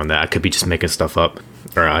be wrong on that. I could be just making stuff up,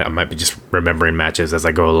 or I might be just remembering matches as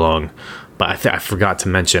I go along. But I forgot to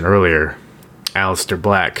mention earlier Aleister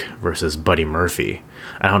Black versus Buddy Murphy.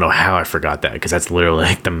 I don't know how I forgot that, because that's literally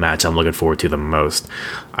like the match I'm looking forward to the most.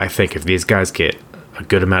 I think if these guys get a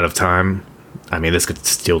good amount of time, I mean, this could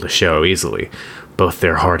steal the show easily. Both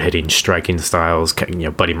their hard-hitting striking styles. You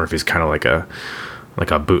know, Buddy Murphy's kind of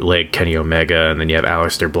like a bootleg Kenny Omega, and then you have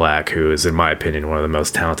Aleister Black, who is, in my opinion, one of the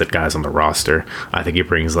most talented guys on the roster. I think he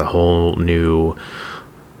brings a whole new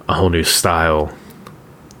style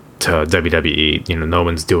to WWE. You know, no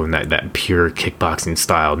one's doing that pure kickboxing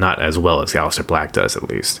style, not as well as Aleister Black does, at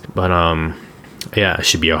least. But yeah, it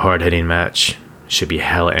should be a hard-hitting match. Should be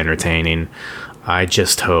hella entertaining. I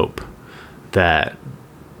just hope that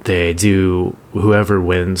they do, whoever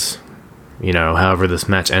wins, you know, however this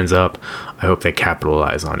match ends up, I hope they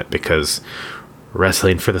capitalize on it, because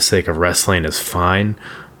wrestling for the sake of wrestling is fine,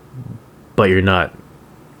 but you're not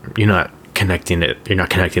connecting them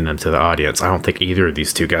to the audience. I don't think either of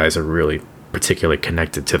these two guys are really particularly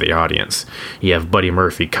connected to the audience. You have Buddy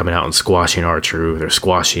Murphy coming out and squashing R-Truth, they're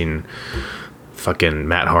squashing fucking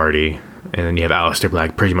Matt Hardy, and then you have Aleister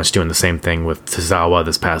Black pretty much doing the same thing with Tozawa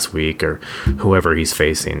this past week, or whoever he's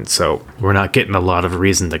facing. So we're not getting a lot of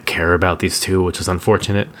reason to care about these two, which is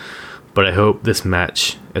unfortunate. But I hope this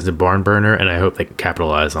match is a barn burner, and I hope they can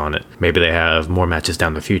capitalize on it. Maybe they have more matches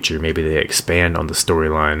down the future. Maybe they expand on the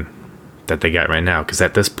storyline that they got right now. Because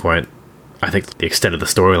at this point, I think the extent of the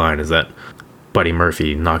storyline is that Buddy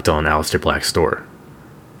Murphy knocked on Aleister Black's door.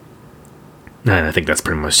 And I think that's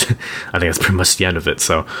pretty much the end of it.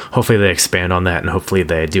 So hopefully they expand on that, and hopefully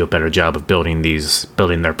they do a better job of building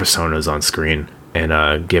their personas on screen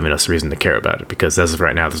and giving us reason to care about it, because as of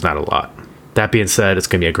right now, there's not a lot. That being said, it's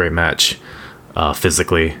going to be a great match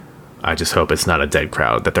physically. I just hope it's not a dead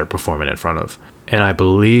crowd that they're performing in front of. And I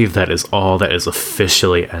believe that is all that is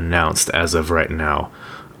officially announced as of right now.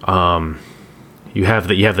 You have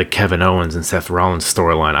the Kevin Owens and Seth Rollins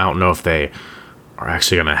storyline. I don't know if they are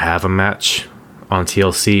actually going to have a match on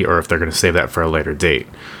TLC, or if they're going to save that for a later date.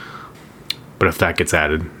 But if that gets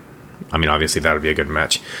added, I mean, obviously that would be a good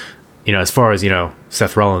match. You know, as far as, you know,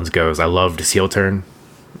 Seth Rollins goes, I loved his heel turn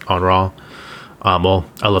on Raw. Well,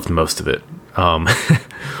 I loved most of it.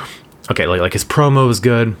 Okay, like his promo was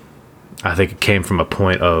good. I think it came from a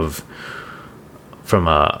point of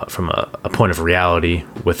point of reality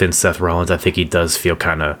within Seth Rollins. I think he does feel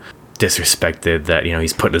kind of disrespected that, you know,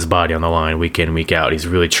 he's putting his body on the line week in, week out. He's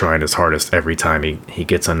really trying his hardest every time he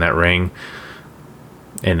gets on that ring,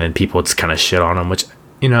 and then people just kind of shit on him, which,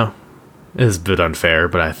 you know, is a bit unfair.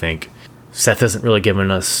 But I think Seth hasn't really given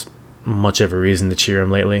us much of a reason to cheer him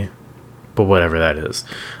lately. But but whatever that is.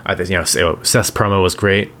 I think, Seth's promo was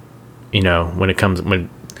great.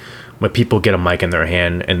 When people get a mic in their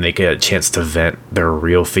hand and they get a chance to vent their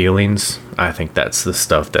real feelings, I think that's the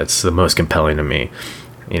stuff that's the most compelling to me.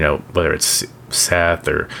 Whether it's Seth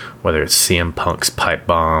or whether it's CM Punk's pipe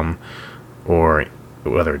bomb, or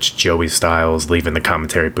whether it's Joey Styles leaving the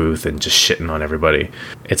commentary booth and just shitting on everybody.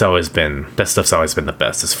 That stuff's always been the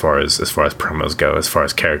best as far as promos go, as far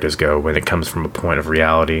as characters go, when it comes from a point of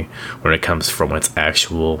reality, when it comes from its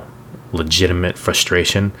actual legitimate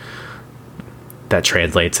frustration. That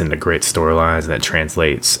translates into great storylines, and that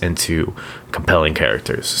translates into compelling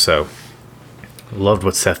characters. So, loved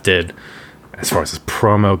what Seth did as far as his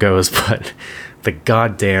promo goes, but the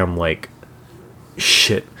goddamn,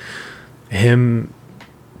 shit. Him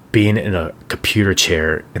being in a computer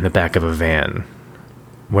chair in the back of a van,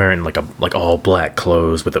 wearing like all black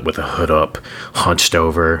clothes with a hood up, hunched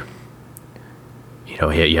over. You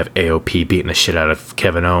have AOP beating the shit out of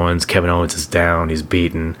Kevin Owens. Kevin Owens is down, he's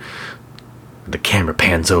beaten. The camera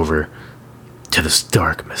pans over to this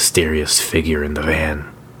dark, mysterious figure in the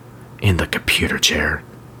van, in the computer chair.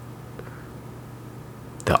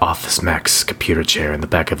 The Office Max computer chair in the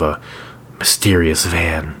back of a mysterious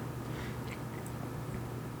van.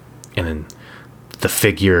 And then the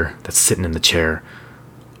figure that's sitting in the chair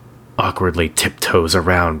awkwardly tiptoes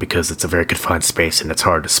around because it's a very confined space and it's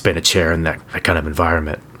hard to spin a chair in that kind of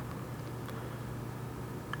environment.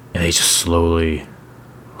 And he just slowly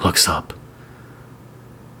looks up.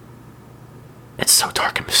 And so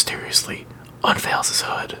dark and mysteriously unveils his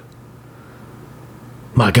hood.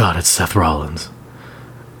 My God, it's Seth Rollins.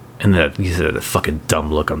 And you see the fucking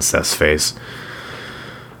dumb look on Seth's face.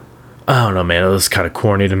 I don't know, man. It was kind of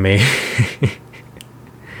corny to me.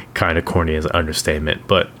 Kind of corny is an understatement.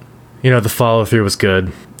 But, the follow-through was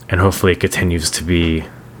good. And hopefully it continues to be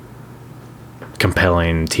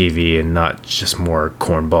compelling TV and not just more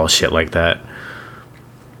cornball shit like that.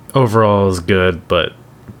 Overall, it was good, but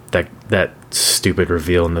that stupid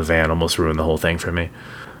reveal in the van almost ruined the whole thing for me.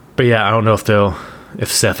 But yeah, I don't know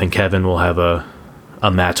if Seth and Kevin will have a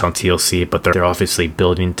match on TLC, but they're obviously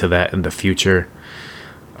building to that in the future.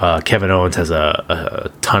 Kevin Owens has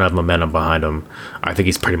a ton of momentum behind him. I think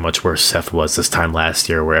he's pretty much where Seth was this time last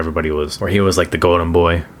year, where he was like the golden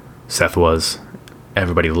boy. Seth was.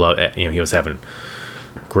 Everybody loved it. He was having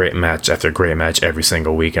great match after great match every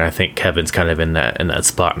single week, and I think Kevin's kind of in that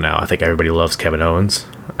spot now. I think everybody loves Kevin Owens.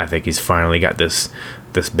 I think he's finally got this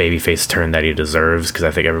babyface turn that he deserves, because I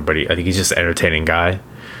think he's just an entertaining guy.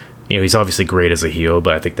 He's obviously great as a heel,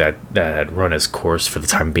 but I think that had run his course for the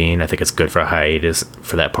time being. I think it's good for a hiatus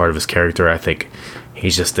for that part of his character. I think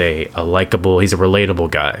he's just he's a relatable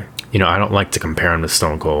guy. I don't like to compare him to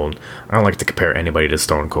Stone Cold. I don't like to compare anybody to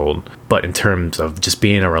Stone Cold. But in terms of just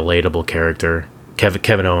being a relatable character,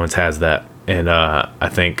 Kevin Owens has that. And I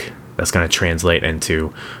think that's going to translate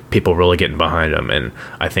into people really getting behind him. And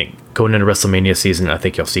I think going into WrestleMania season, I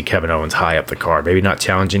think you'll see Kevin Owens high up the card. Maybe not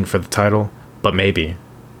challenging for the title, but maybe.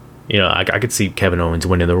 I could see Kevin Owens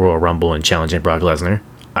winning the Royal Rumble and challenging Brock Lesnar.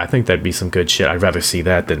 I think that'd be some good shit. I'd rather see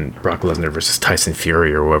that than Brock Lesnar versus Tyson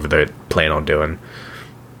Fury or whatever they plan on doing.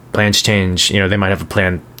 Plans change. They might have a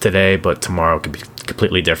plan today, but tomorrow could be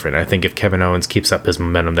completely different. I think if Kevin Owens keeps up his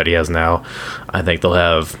momentum that he has now, I think they'll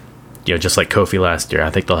have, just like Kofi last year, I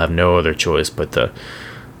think they'll have no other choice but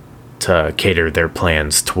to cater their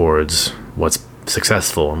plans towards what's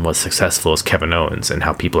successful, and what's successful is Kevin Owens and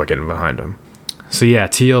how people are getting behind him. So yeah,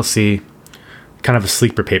 TLC, kind of a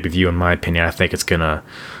sleeper pay-per-view in my opinion. I think it's going to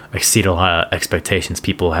exceed a lot of expectations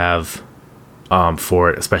people have for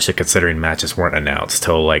it, especially considering matches weren't announced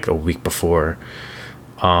till like a week before.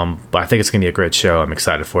 But I think it's going to be a great show. I'm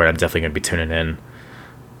excited for it. I'm definitely going to be tuning in.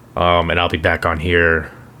 And I'll be back on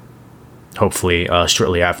here, hopefully,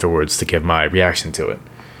 shortly afterwards to give my reaction to it.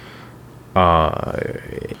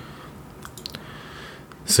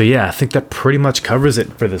 So yeah, I think that pretty much covers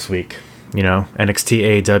it for this week.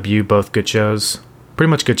 NXT, AEW, both good shows. Pretty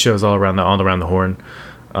much good shows all around the horn.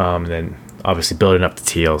 And then obviously building up to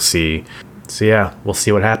TLC. So yeah, we'll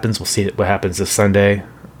see what happens. We'll see what happens this Sunday.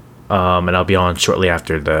 And I'll be on shortly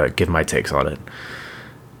after to give my takes on it.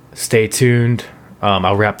 Stay tuned.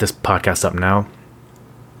 I'll wrap this podcast up now.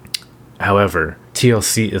 However,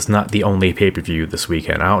 TLC is not the only pay-per-view this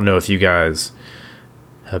weekend. I don't know if you guys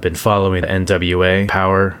have been following the NWA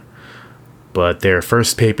Power, but their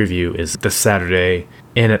first pay-per-view is this Saturday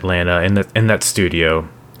in Atlanta, in that studio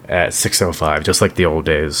at 6:05, just like the old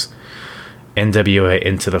days. NWA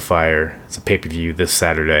Into the Fire. It's a pay-per-view this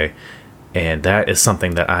Saturday, and that is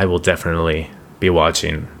something that I will definitely be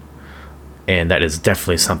watching, and that is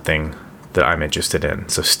definitely something that I'm interested in.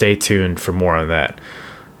 So stay tuned for more on that.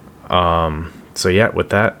 So yeah, with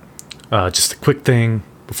that, just a quick thing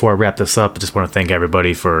before I wrap this up. I just want to thank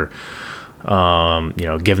everybody for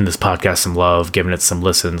giving this podcast some love, giving it some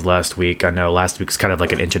listens last week. I know last week's kind of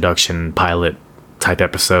like an introduction pilot type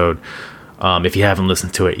episode. If you haven't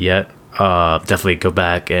listened to it yet, definitely go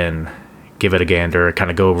back and give it a gander. Kind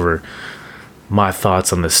of go over my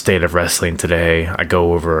thoughts on the state of wrestling today. I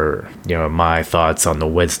go over, my thoughts on the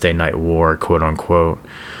Wednesday Night War, quote unquote,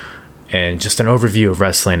 and just an overview of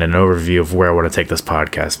wrestling and an overview of where I want to take this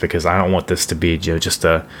podcast, because I don't want this to be just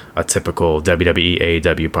a typical WWE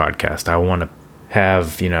AEW podcast. I want to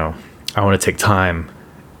have, I want to take time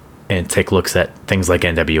and take looks at things like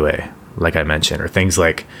NWA, like I mentioned, or things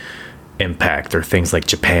like Impact, or things like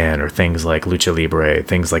Japan, or things like Lucha Libre,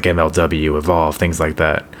 things like MLW, Evolve, things like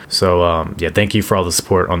that. So thank you for all the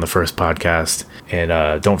support on the first podcast,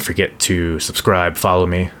 and don't forget to subscribe, follow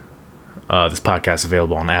me. This podcast is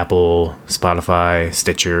available on Apple, Spotify,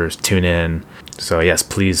 Stitcher, TuneIn. So yes,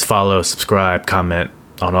 please follow, subscribe, comment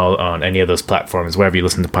on any of those platforms wherever you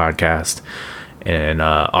listen to podcasts, and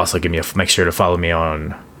also make sure to follow me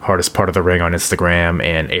on Hardest Part of the Ring on Instagram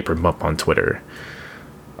and Apron Bump on Twitter.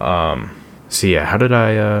 So yeah, how did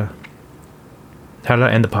I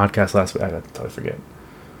end the podcast last week? I totally forget.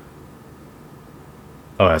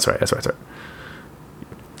 Oh, that's right.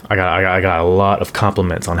 I got a lot of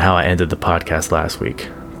compliments on how I ended the podcast last week.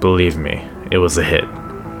 Believe me, it was a hit.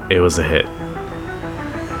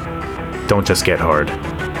 Don't just get hard.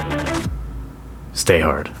 Stay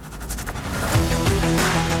hard.